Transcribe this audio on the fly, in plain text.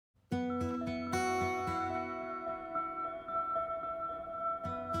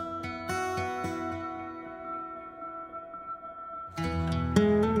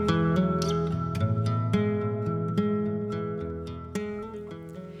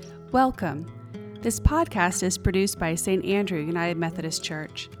Welcome. This podcast is produced by St. Andrew United Methodist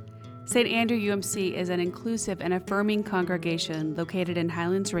Church. St. Andrew UMC is an inclusive and affirming congregation located in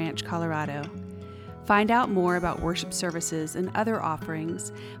Highlands Ranch, Colorado. Find out more about worship services and other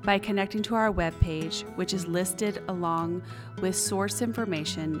offerings by connecting to our webpage, which is listed along with source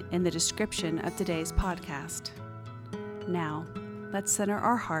information in the description of today's podcast. Now, let's center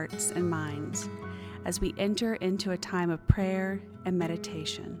our hearts and minds as we enter into a time of prayer and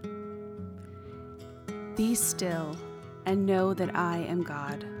meditation. Be still and know that I am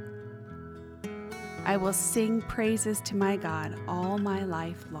God. I will sing praises to my God all my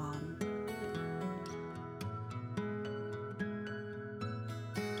life long.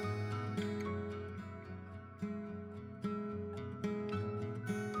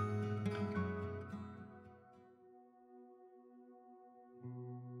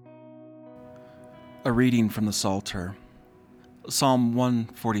 A reading from the Psalter, Psalm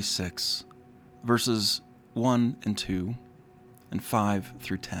 146, verses 1 and 2, and 5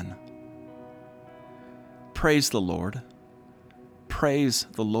 through 10. Praise the Lord. Praise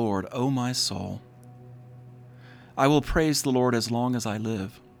the Lord, O my soul. I will praise the Lord as long as I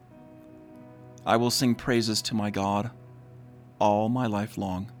live. I will sing praises to my God all my life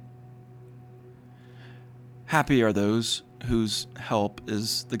long. Happy are those whose help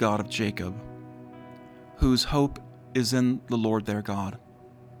is the God of Jacob, whose hope is in the Lord their God,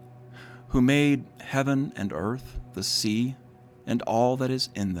 who made heaven and earth, the sea, and all that is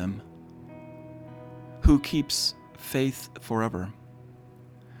in them, who keeps faith forever,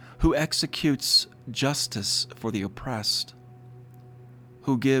 who executes justice for the oppressed,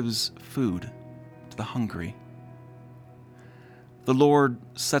 who gives food to the hungry. The Lord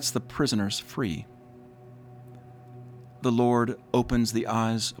sets the prisoners free. The Lord opens the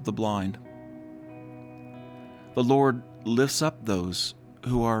eyes of the blind. The Lord lifts up those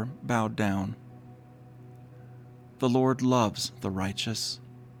who are bowed down. The Lord loves the righteous.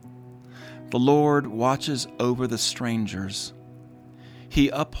 The Lord watches over the strangers. He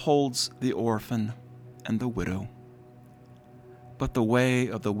upholds the orphan and the widow. But the way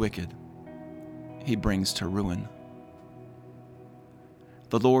of the wicked he brings to ruin.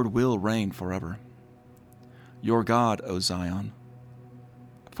 The Lord will reign forever. Your God, O Zion,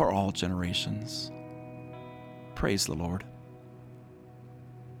 for all generations. Praise the Lord.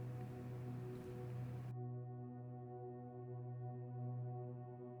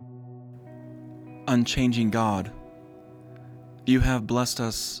 Unchanging God, you have blessed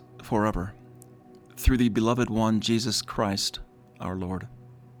us forever through the beloved one, Jesus Christ, our Lord.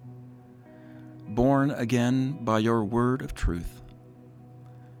 Born again by your word of truth,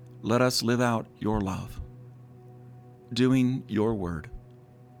 let us live out your love, doing your word,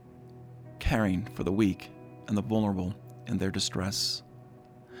 caring for the weak and the vulnerable in their distress,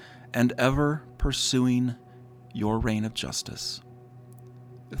 and ever pursuing your reign of justice.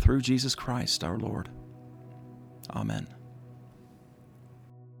 Through Jesus Christ our Lord. Amen.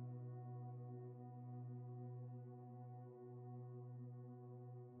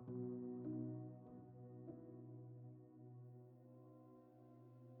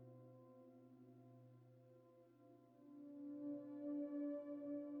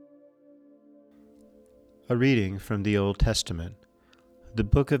 A reading from the Old Testament, the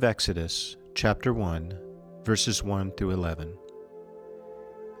book of Exodus, chapter 1, verses 1 through 11.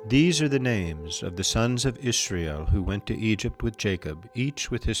 These are the names of the sons of Israel who went to Egypt with Jacob,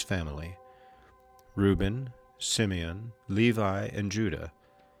 each with his family: Reuben, Simeon, Levi, and Judah;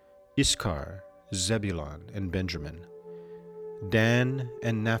 Issachar, Zebulun, and Benjamin; Dan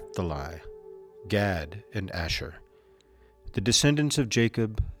and Naphtali; Gad and Asher. The descendants of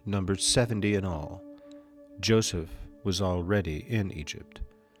Jacob numbered 70 in all. Joseph was already in Egypt.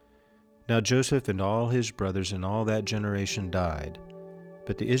 Now Joseph and all his brothers and all that generation died,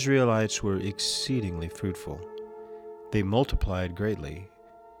 but the Israelites were exceedingly fruitful. They multiplied greatly,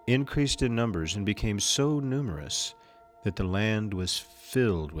 increased in numbers, and became so numerous that the land was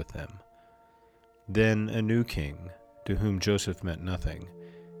filled with them. Then a new king, to whom Joseph meant nothing,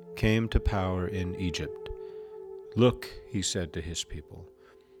 came to power in Egypt. "Look," he said to his people,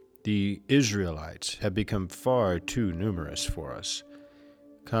 "the Israelites have become far too numerous for us.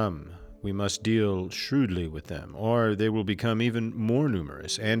 Come, we must deal shrewdly with them, or they will become even more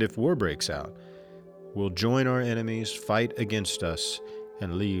numerous, and if war breaks out, will join our enemies, fight against us,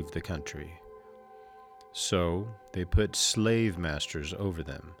 and leave the country." So they put slave masters over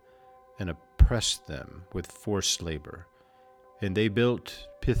them and oppressed them with forced labor. And they built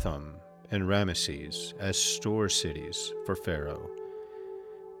Pithom and Ramesses as store cities for Pharaoh.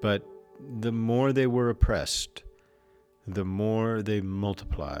 But the more they were oppressed, the more they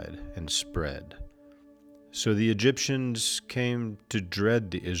multiplied and spread. So the Egyptians came to dread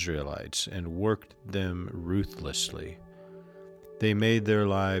the Israelites and worked them ruthlessly. They made their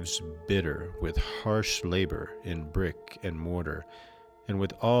lives bitter with harsh labor in brick and mortar, and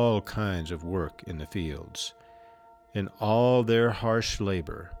with all kinds of work in the fields. In all their harsh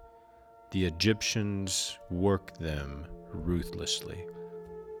labor, the Egyptians worked them ruthlessly.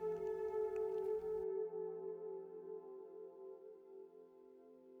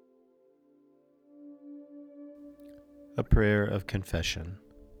 A prayer of confession.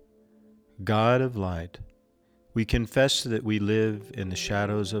 God of light, we confess that we live in the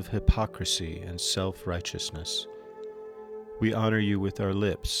shadows of hypocrisy and self-righteousness. We honor you with our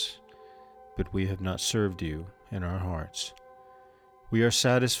lips, but we have not served you in our hearts. We are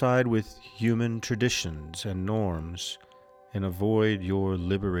satisfied with human traditions and norms and avoid your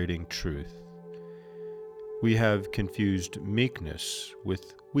liberating truth. We have confused meekness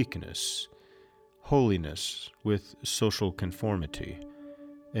with weakness, holiness with social conformity,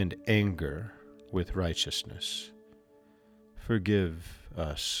 and anger with righteousness. Forgive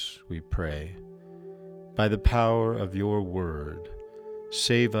us, we pray. By the power of your word,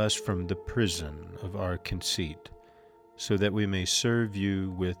 save us from the prison of our conceit, so that we may serve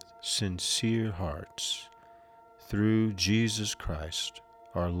you with sincere hearts. Through Jesus Christ,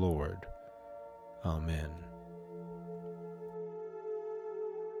 our Lord. Amen.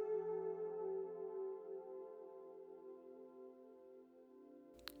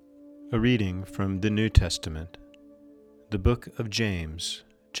 A reading from the New Testament, the book of James,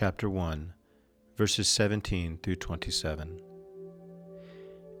 chapter 1, verses 17 through 27.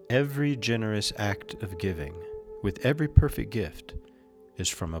 Every generous act of giving, with every perfect gift, is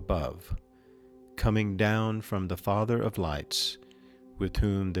from above, coming down from the Father of lights, with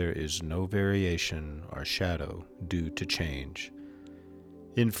whom there is no variation or shadow due to change.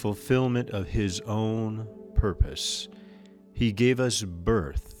 In fulfillment of his own purpose, he gave us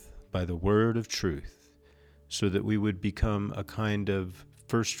birth by the word of truth, so that we would become a kind of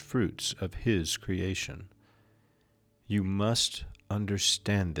first fruits of his creation. You must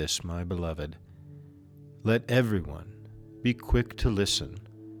understand this, my beloved. Let everyone be quick to listen,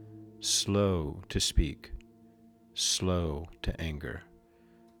 slow to speak, slow to anger.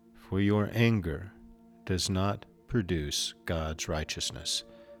 For your anger does not produce God's righteousness.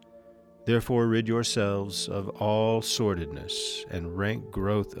 Therefore rid yourselves of all sordidness and rank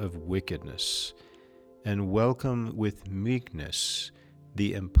growth of wickedness, and welcome with meekness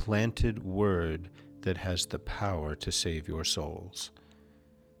the implanted word that has the power to save your souls.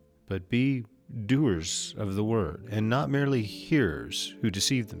 But be doers of the word, and not merely hearers who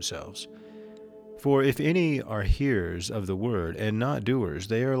deceive themselves. For if any are hearers of the word and not doers,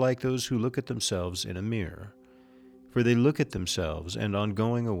 they are like those who look at themselves in a mirror. For they look at themselves, and on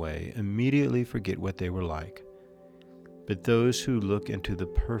going away immediately forget what they were like. But those who look into the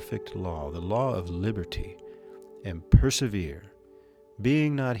perfect law, the law of liberty, and persevere,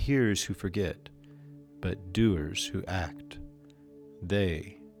 being not hearers who forget, but doers who act,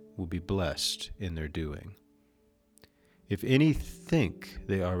 they will be blessed in their doing. If any think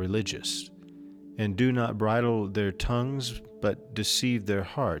they are religious, and do not bridle their tongues, but deceive their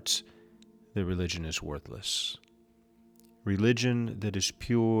hearts, their religion is worthless. Religion that is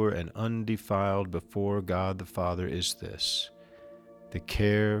pure and undefiled before God the Father is this: the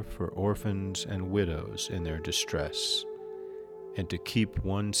care for orphans and widows in their distress, and to keep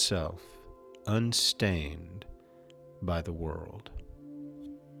oneself unstained by the world.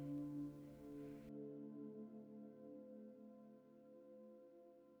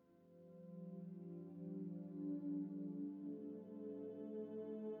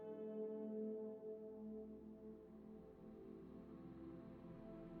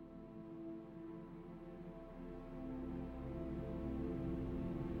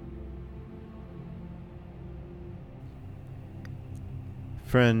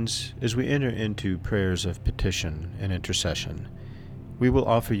 Friends, as we enter into prayers of petition and intercession, we will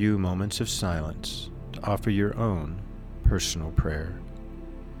offer you moments of silence to offer your own personal prayer.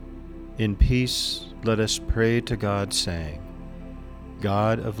 In peace, let us pray to God, saying,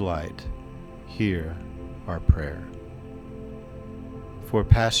 God of light, hear our prayer. For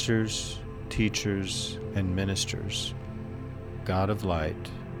pastors, teachers, and ministers, God of light,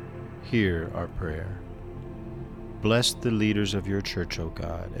 hear our prayer. Bless the leaders of your church, O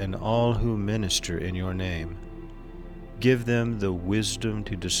God, and all who minister in your name. Give them the wisdom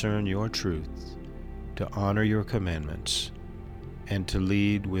to discern your truth, to honor your commandments, and to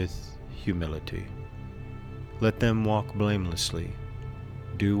lead with humility. Let them walk blamelessly,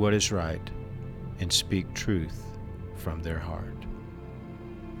 do what is right, and speak truth from their heart.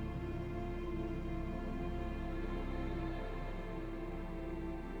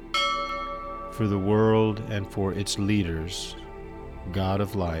 For the world and for its leaders, God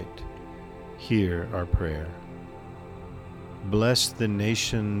of light, hear our prayer. Bless the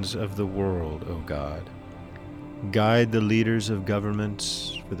nations of the world, O God. Guide the leaders of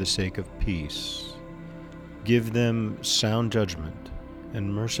governments for the sake of peace. Give them sound judgment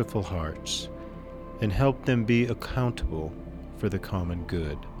and merciful hearts, and help them be accountable for the common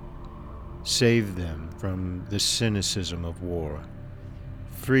good. Save them from the cynicism of war.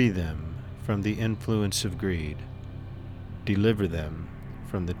 Free them from the influence of greed. Deliver them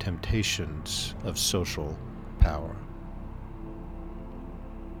from the temptations of social power.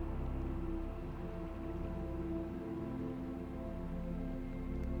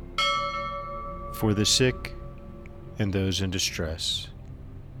 For the sick and those in distress,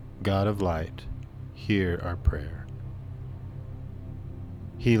 God of light, hear our prayer.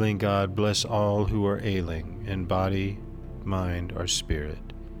 Healing God, bless all who are ailing in body, mind, or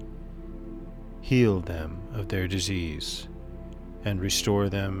spirit. Heal them of their disease and restore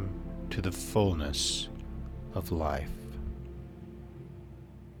them to the fullness of life.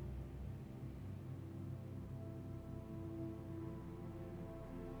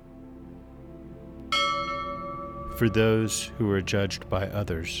 For those who are judged by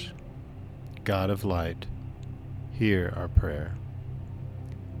others, God of light, hear our prayer.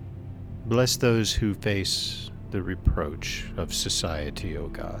 Bless those who face the reproach of society, O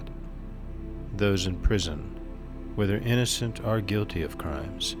God, those in prison, whether innocent or guilty of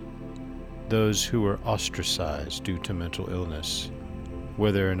crimes, those who are ostracized due to mental illness,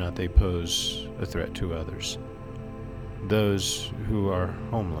 whether or not they pose a threat to others, those who are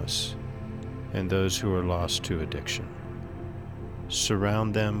homeless, and those who are lost to addiction.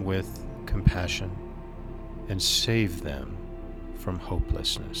 Surround them with compassion and save them from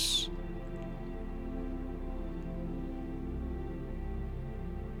hopelessness.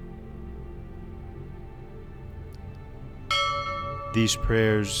 These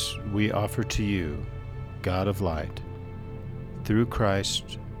prayers we offer to you, God of light, through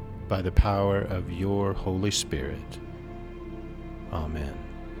Christ, by the power of your Holy Spirit. Amen.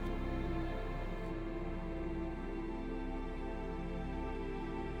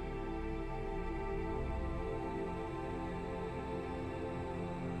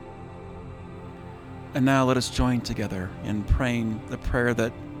 And now let us join together in praying the prayer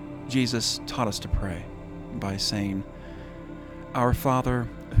that Jesus taught us to pray by saying, Our Father,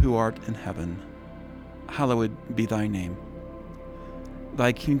 who art in heaven, hallowed be thy name.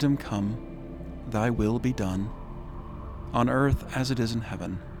 Thy kingdom come, thy will be done, on earth as it is in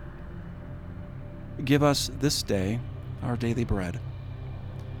heaven. Give us this day our daily bread,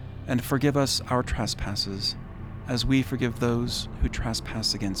 and forgive us our trespasses, as we forgive those who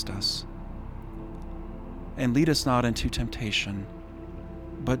trespass against us. And lead us not into temptation,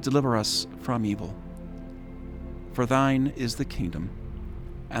 but deliver us from evil. For thine is the kingdom,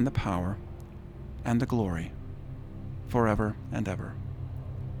 and the power, and the glory, forever and ever.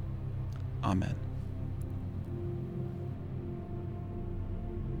 Amen.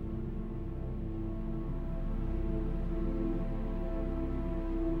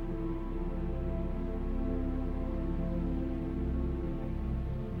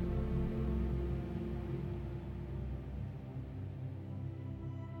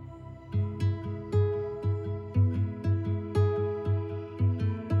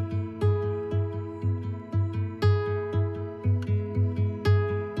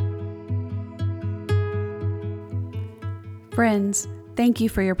 Friends, thank you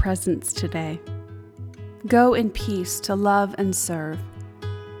for your presence today. Go in peace to love and serve.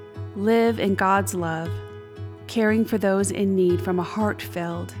 Live in God's love, caring for those in need from a heart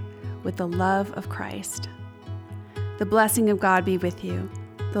filled with the love of Christ. The blessing of God be with you,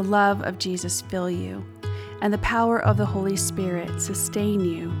 the love of Jesus fill you, and the power of the Holy Spirit sustain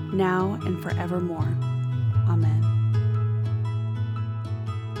you now and forevermore.